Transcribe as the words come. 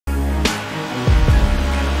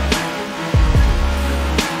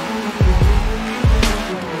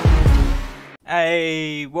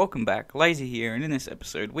Hey, welcome back, Lazy here, and in this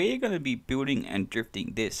episode we're going to be building and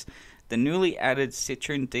drifting the newly added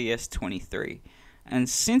Citroen DS23. And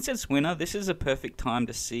since it's winter, this is a perfect time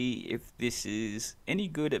to see if this is any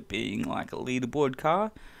good at being like a leaderboard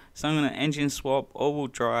car. So I'm going to engine swap, all-wheel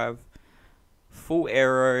drive, full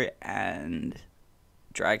aero, and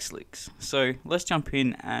drag slicks. So let's jump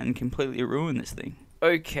in and completely ruin this thing.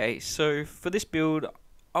 Okay, so for this build,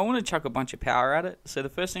 I want to chuck a bunch of power at it, so the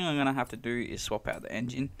first thing I'm going to have to do is swap out the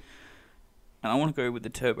engine, and I want to go with the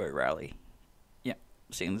Turbo Rally. Yep,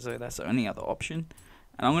 seeing as though that's the only other option,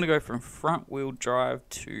 and I'm going to go from front wheel drive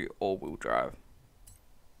to all wheel drive.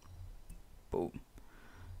 Boom.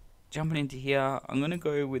 Jumping into here, I'm going to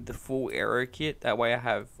go with the full aero kit, that way I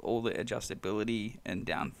have all the adjustability and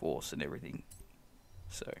downforce and everything.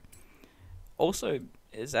 So, also,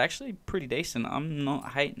 it's actually pretty decent, I'm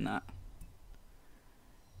not hating that.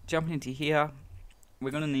 Jumping into here,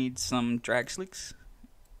 we're going to need some drag slicks.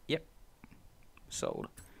 Yep, sold.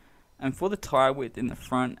 And for the tyre width in the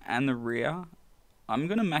front and the rear, I'm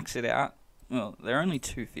going to max it out. Well, they're only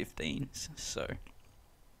 215s, so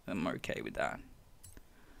I'm okay with that.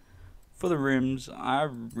 For the rims, I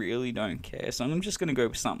really don't care, so I'm just going to go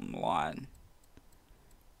with something light.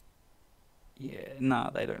 Yeah, nah,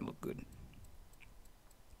 they don't look good.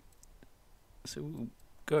 So we'll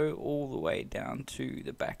go all the way down to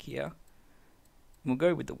the back here. We'll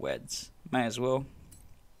go with the weds, may as well.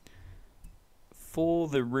 For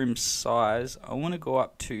the rim size, I want to go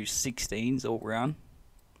up to 16s all round.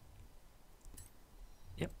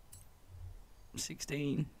 Yep,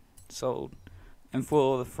 16, sold. And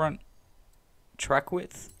for the front track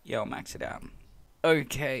width, yeah, I'll max it out.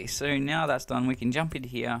 Okay, so now that's done, we can jump in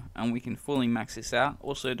here and we can fully max this out.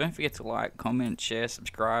 Also, don't forget to like, comment, share,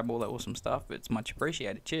 subscribe, all that awesome stuff. It's much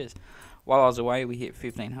appreciated. Cheers. While I was away, we hit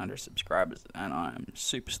 1,500 subscribers, and I'm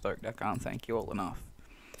super stoked. I can't thank you all enough.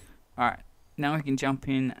 Alright, now we can jump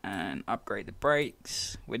in and upgrade the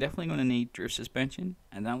brakes. We're definitely going to need drift suspension,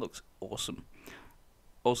 and that looks awesome.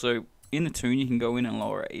 Also, in the tune, you can go in and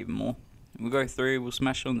lower it even more. We'll go through, we'll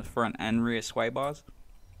smash on the front and rear sway bars.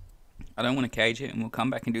 I don't want to cage it, and we'll come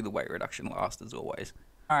back and do the weight reduction last as always.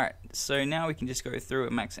 Alright, so now we can just go through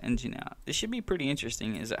and max engine out. This should be pretty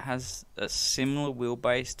interesting as it has a similar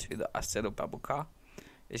wheelbase to the Aceto Bubble car.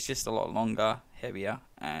 It's just a lot longer, heavier,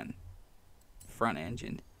 and front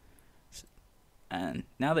engined. And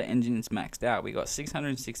now the engine is maxed out, we got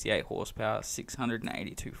 668 horsepower,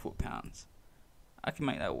 682 foot-pounds. I can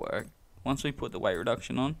make that work. Once we put the weight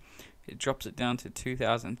reduction on, it drops it down to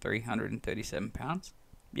 2,337 pounds.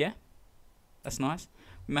 Yeah, that's nice.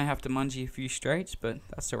 We may have to mungie a few straights, but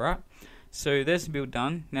that's alright. So there's the build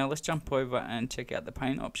done. Now let's jump over and check out the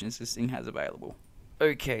paint options this thing has available.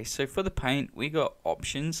 Okay, so for the paint, we got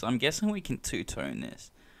options. I'm guessing we can two-tone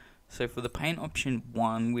this. So for the paint option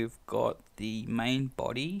 1, we've got the main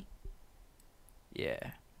body.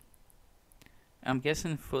 Yeah. I'm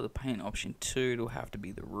guessing for the paint option 2, it'll have to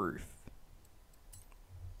be the roof.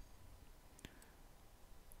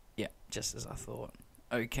 Yeah, just as I thought.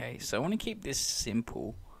 Okay, so I want to keep this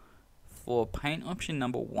simple. For paint option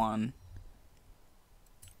number 1,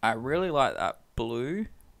 I really like that blue,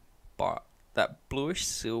 but that bluish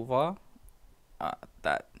silver,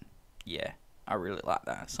 yeah, I really like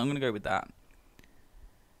that. So I'm going to go with that.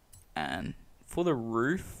 And for the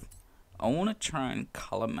roof, I want to try and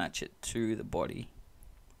color match it to the body.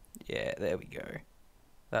 Yeah, there we go.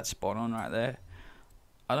 That's spot on right there.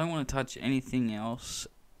 I don't want to touch anything else,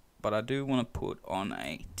 but I do want to put on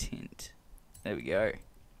a tint. There we go.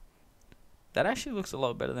 That actually looks a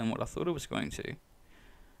lot better than what I thought it was going to.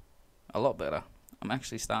 A lot better. I'm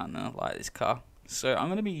actually starting to like this car. So I'm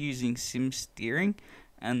going to be using sim steering,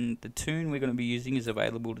 and the tune we're going to be using is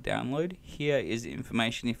available to download. Here is the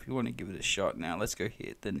information if you want to give it a shot. Now let's go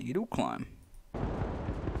hit the needle climb.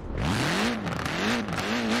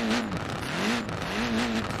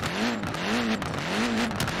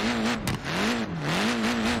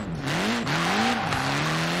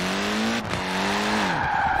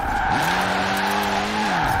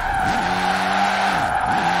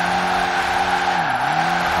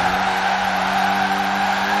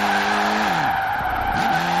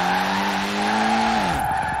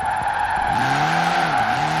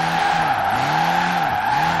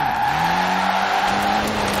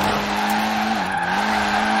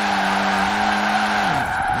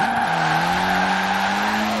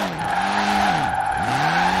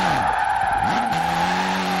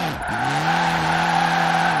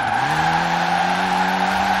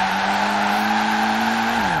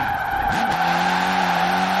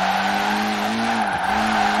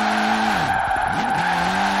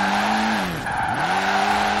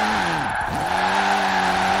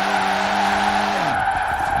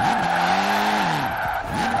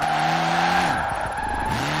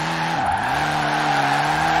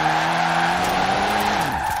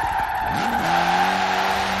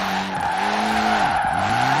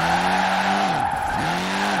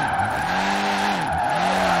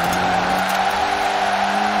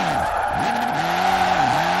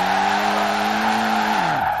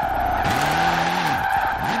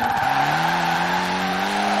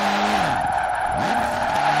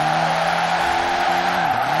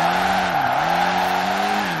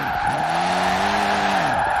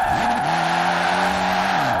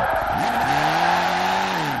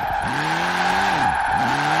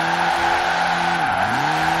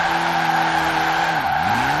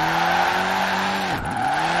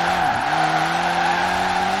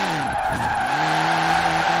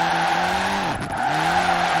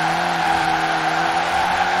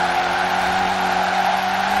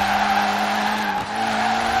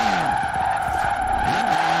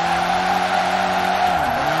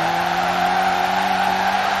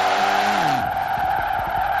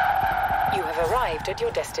 entered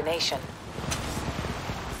your destination.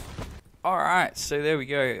 Alright, so there we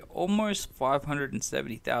go. Almost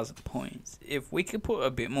 570,000 points. If we could put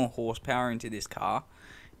a bit more horsepower into this car,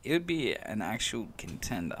 it would be an actual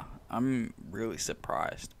contender. I'm really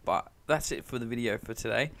surprised. But that's it for the video for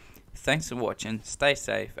today. Thanks for watching. Stay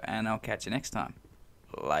safe, and I'll catch you next time.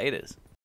 Laters.